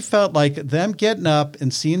 But she felt like them getting up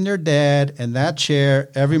and seeing their dad in that chair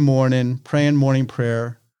every morning, praying morning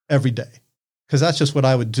prayer every day. Because that's just what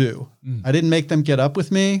I would do. I didn't make them get up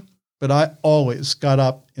with me, but I always got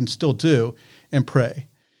up and still do and pray.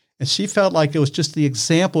 And she felt like it was just the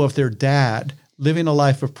example of their dad living a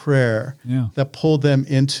life of prayer that pulled them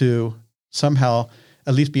into somehow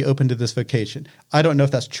at least be open to this vocation. I don't know if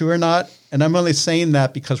that's true or not. And I'm only saying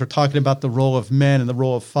that because we're talking about the role of men and the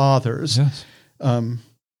role of fathers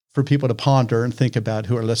for people to ponder and think about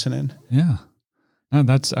who are listening. Yeah. And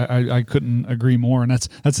I couldn't agree more. And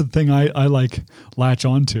that's the thing I like latch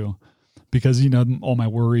onto. Because all my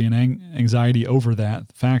worry and anxiety over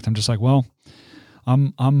that fact, I'm just like, well,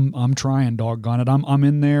 I'm trying, doggone it. I'm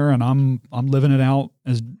in there and I'm living it out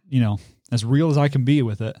as as real as I can be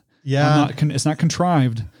with it. Yeah, it's not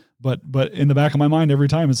contrived, but in the back of my mind every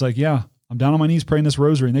time it's like, yeah, I'm down on my knees praying this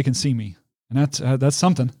rosary and they can see me, and that's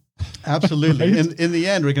something. Absolutely. Right? In the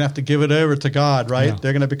end, we're gonna have to give it over to God, right? Yeah.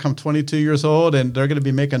 They're gonna become 22 years old and they're gonna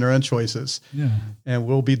be making their own choices. Yeah, and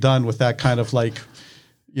we'll be done with that kind of like.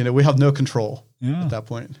 We have no control at that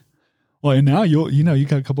point. Well, and now you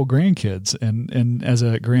got a couple grandkids, and as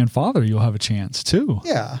a grandfather, you'll have a chance too.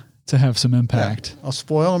 Yeah, to have some impact. Yeah. I'll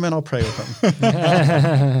spoil them and I'll pray with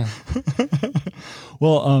them.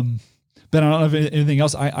 Well, Ben, I don't have anything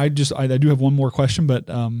else. I do have one more question, but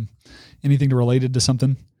anything related to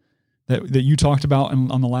something that you talked about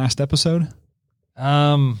on the last episode?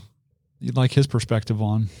 You'd like his perspective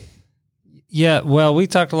on. Yeah, well, we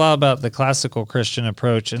talked a lot about the classical Christian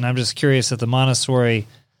approach, and I'm just curious if the Montessori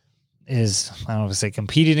is, I don't know if I say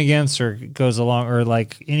competing against or goes along, or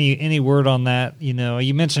like any word on that.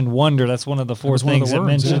 You mentioned wonder. That's one of the four things that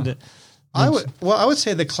mentioned it. I would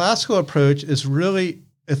say the classical approach is really,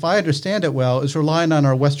 if I understand it well, is relying on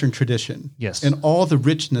our Western tradition. Yes. And all the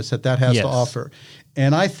richness that has to offer.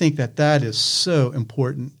 And I think that is so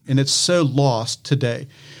important, and it's so lost today.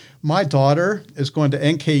 My daughter is going to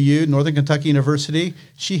NKU, Northern Kentucky University.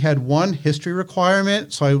 She had one history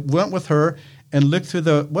requirement, so I went with her and looked through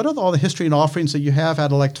what are all the history and offerings that you have.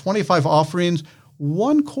 Out of like 25 offerings,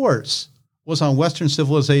 one course was on Western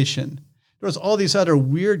civilization. There was all these other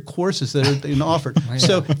weird courses that are being offered.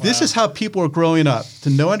 This is how people are growing up,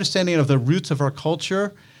 to no understanding of the roots of our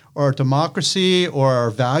culture or our democracy or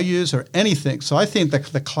our values or anything. So I think that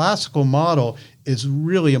the classical model is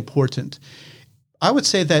really important. I would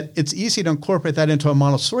say that it's easy to incorporate that into a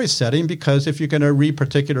Montessori setting because if you're going to read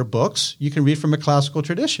particular books, you can read from a classical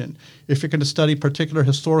tradition. If you're going to study particular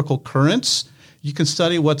historical currents, you can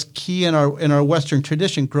study what's key in our Western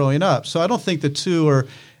tradition growing up. So I don't think the two are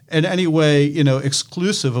in any way,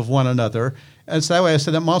 exclusive of one another. And so that way I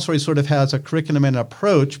said that Montessori sort of has a curriculum and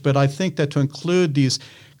approach, but I think that to include these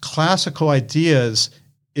classical ideas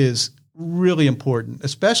is really important,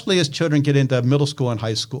 especially as children get into middle school and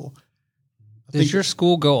high school. Does your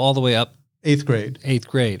school go all the way up? 8th grade. 8th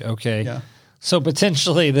grade, okay. Yeah. So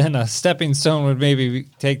potentially then a stepping stone would maybe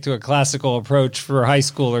take to a classical approach for high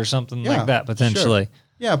school or something like that potentially. Sure.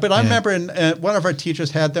 Yeah, but I remember one of our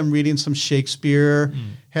teachers had them reading some Shakespeare,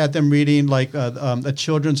 had them reading like a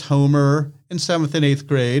children's Homer in 7th and 8th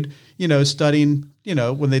grade, studying,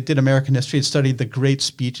 when they did American history, studied the great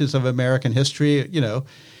speeches of American history,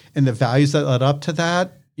 and the values that led up to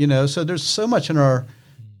that, So there's so much in our,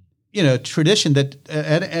 tradition that,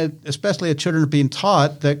 and especially at children are being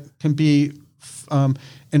taught that can be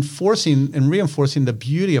enforcing and reinforcing the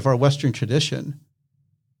beauty of our Western tradition.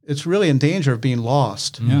 It's really in danger of being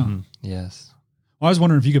lost. Yeah. Mm-hmm. Yes. Well, I was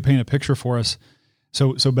wondering if you could paint a picture for us.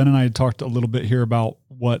 So Ben and I had talked a little bit here about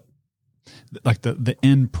what like the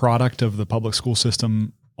end product of the public school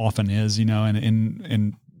system often is,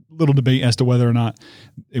 and little debate as to whether or not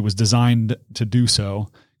it was designed to do so,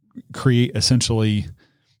 create essentially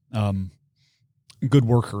good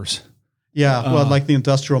workers. Yeah. Well, like the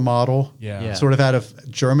industrial model. Yeah. Sort of out of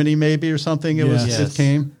Germany maybe or something. It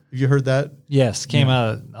came. Have you heard that? Yes. Came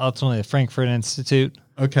out of ultimately the Frankfurt Institute.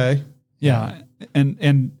 Okay. Yeah.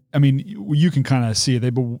 And I mean, you can kind of see it.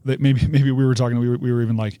 Maybe we were talking, we were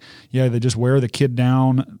even like, yeah, they just wear the kid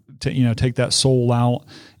down to, take that soul out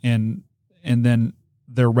and then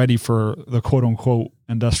they're ready for the quote unquote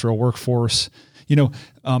industrial workforce,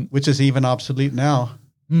 which is even obsolete now.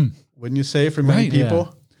 Wouldn't you say for many people?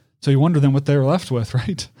 Yeah. So you wonder then what they're left with,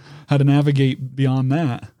 right? How to navigate beyond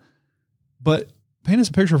that. But paint us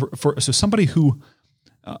a picture for somebody who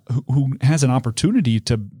has an opportunity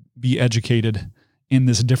to be educated in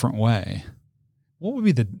this different way. What would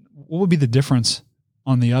be the difference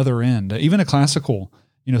on the other end? Even a classical,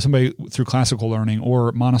 somebody through classical learning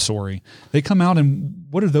or Montessori, they come out and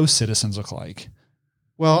what do those citizens look like?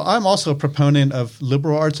 Well, I'm also a proponent of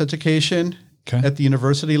liberal arts education. Okay. At the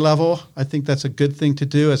university level. I think that's a good thing to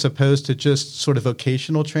do as opposed to just sort of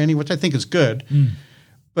vocational training, which I think is good.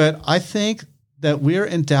 But I think that we're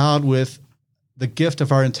endowed with the gift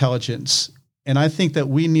of our intelligence. And I think that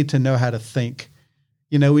we need to know how to think.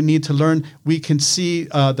 We need to learn. We can see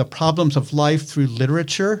the problems of life through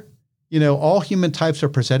literature. All human types are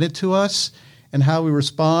presented to us and how we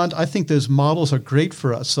respond. I think those models are great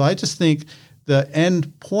for us. So I just think the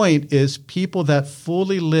end point is people that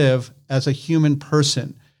fully live as a human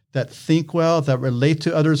person, that think well, that relate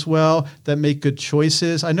to others well, that make good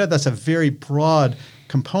choices. I know that's a very broad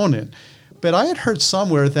component, but I had heard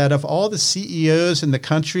somewhere that of all the CEOs in the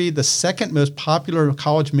country, the second most popular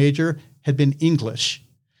college major had been English.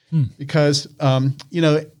 Because,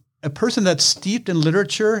 a person that's steeped in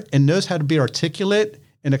literature and knows how to be articulate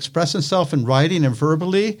and express himself in writing and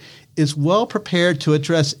verbally is well prepared to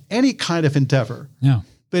address any kind of endeavor. Yeah.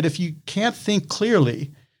 But if you can't think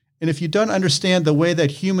clearly, and if you don't understand the way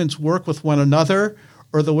that humans work with one another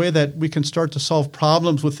or the way that we can start to solve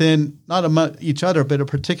problems within not among each other, but a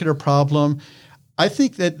particular problem, I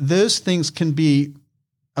think that those things can be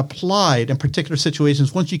applied in particular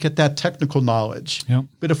situations once you get that technical knowledge. Yep.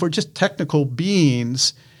 But if we're just technical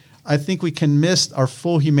beings, I think we can miss our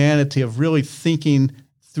full humanity of really thinking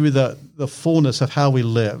through the fullness of how we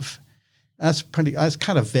live. That's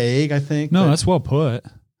kind of vague, I think. No, that's well put.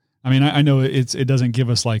 I mean, I know it doesn't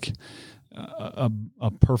give us like a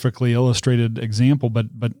perfectly illustrated example, but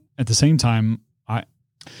at the same time, I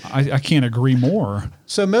can't agree more.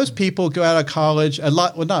 So most people go out of college,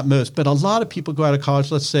 not most, but a lot of people go out of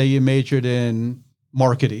college. Let's say you majored in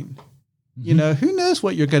marketing. Who knows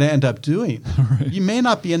what you're going to end up doing? Right. You may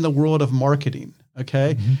not be in the world of marketing.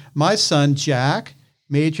 Okay. My son, Jack,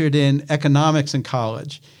 majored in economics in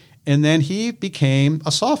college, and then he became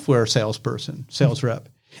a software salesperson, sales rep.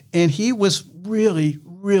 And he was really,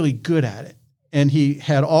 really good at it. And he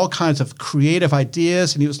had all kinds of creative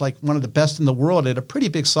ideas, and he was like one of the best in the world at a pretty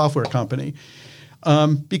big software company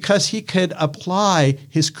because he could apply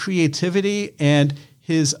his creativity and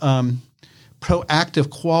his proactive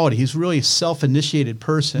quality. He's really a self-initiated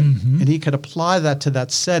person, and he could apply that to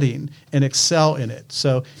that setting and excel in it.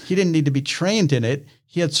 So he didn't need to be trained in it.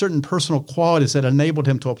 He had certain personal qualities that enabled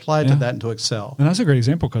him to apply to that and to excel. And that's a great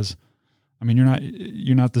example because I mean,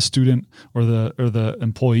 you're not the student or the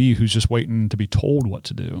employee who's just waiting to be told what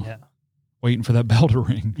to do. Yeah. Waiting for that bell to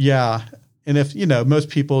ring. Yeah. And if, most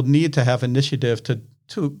people need to have initiative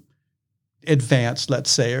to advance, let's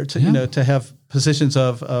say, or to, to have positions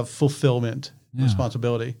of fulfillment,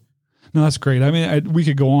 responsibility. No, that's great. I mean, we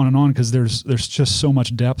could go on and on because there's just so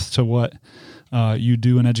much depth to what you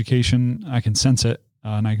do in education. I can sense it,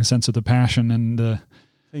 and I can sense it, the passion and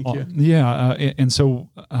Thank you. Yeah, and so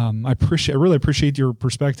I really appreciate your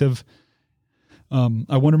perspective.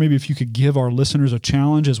 I wonder maybe if you could give our listeners a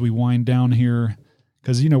challenge as we wind down here,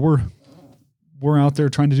 because we're out there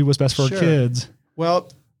trying to do what's best for Sure. our kids.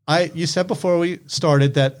 Well, you said before we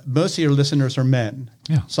started that most of your listeners are men.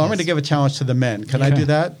 Yeah. So I'm going to give a challenge to the men. Can I Okay. do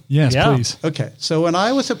that? Yes, Yeah. please. Okay. So when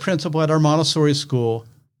I was a principal at our Montessori school,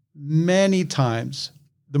 many times,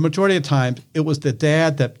 the majority of times, it was the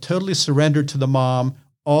dad that totally surrendered to the mom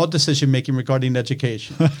all decision-making regarding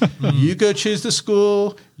education. You go choose the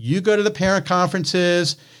school, you go to the parent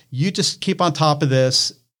conferences, you just keep on top of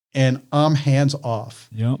this, and I'm hands off.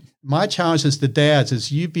 Yep. My challenge is the dads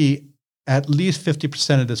is you be at least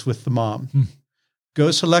 50% of this with the mom.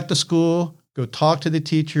 Go select a school, go talk to the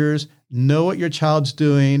teachers, know what your child's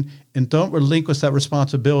doing, and don't relinquish that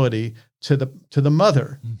responsibility to the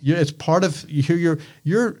mother. It's part of your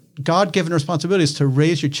God-given responsibility is to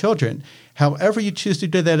raise your children. However you choose to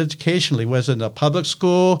do that educationally, whether it's in a public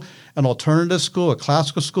school, an alternative school, a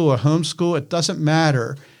classical school, a home school, it doesn't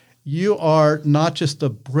matter. You are not just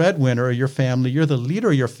the breadwinner of your family, you're the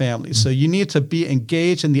leader of your family. So you need to be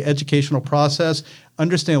engaged in the educational process,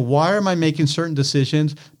 understand why am I making certain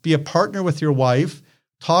decisions, be a partner with your wife,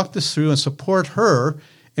 talk this through and support her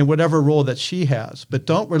in whatever role that she has. But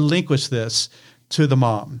don't relinquish this to the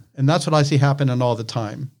mom. And that's what I see happening all the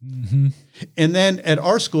time. And then at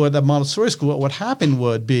our school, at the Montessori school, what would happen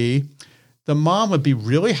would be the mom would be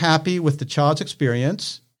really happy with the child's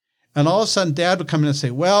experience. And all of a sudden, dad would come in and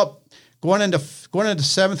say, well, going into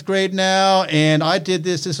 7th grade now, and I did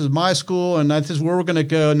this. This is my school, and this is where we're going to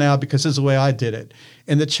go now because this is the way I did it.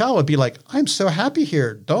 And the child would be like, I'm so happy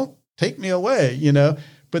here. Don't take me away,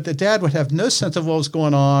 But the dad would have no sense of what was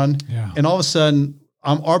going on. Yeah. And all of a sudden,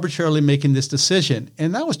 I'm arbitrarily making this decision.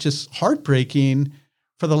 And that was just heartbreaking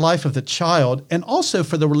for the life of the child and also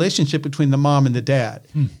for the relationship between the mom and the dad.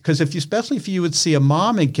 Because especially if you would see a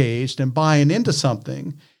mom engaged and buying into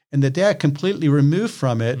something and the dad completely removed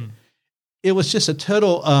from it, it was just a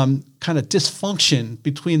total kind of dysfunction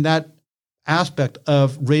between that aspect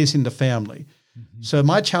of raising the family. So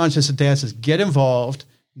my challenge as a dad is get involved,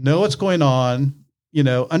 know what's going on,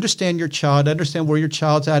 understand your child, understand where your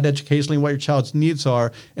child's at educationally, what your child's needs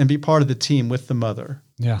are, and be part of the team with the mother.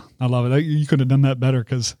 Yeah, I love it. You could have done that better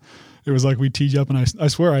because it was like we teed you up, and I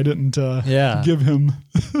swear I didn't give him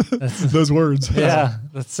those words. Yeah,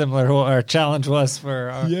 that's similar to what our challenge was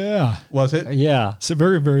for our, Yeah. Was it? yeah. So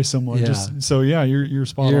very, very similar. Yeah. You're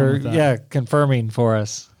spot on with that. Confirming for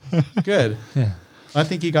us. Good. Yeah. I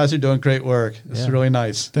think you guys are doing great work. It's really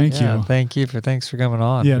nice. Thank you. Thanks for coming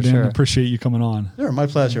on. Yeah, for Dan, sure. I appreciate you coming on. Sure, my I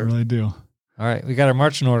pleasure. really do. All right, we got our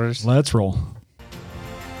marching orders. Let's roll.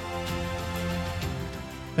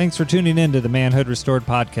 Thanks for tuning in to the Manhood Restored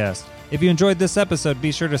podcast. If you enjoyed this episode,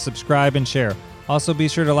 be sure to subscribe and share. Also, be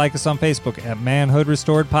sure to like us on Facebook at Manhood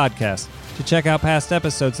Restored Podcast. To check out past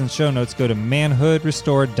episodes and show notes, go to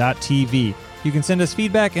manhoodrestored.tv. You can send us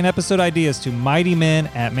feedback and episode ideas to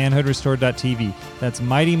mightymen@manhoodrestored.tv. That's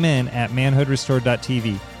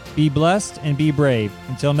mightymen@manhoodrestored.tv. Be blessed and be brave.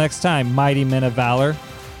 Until next time, mighty men of valor.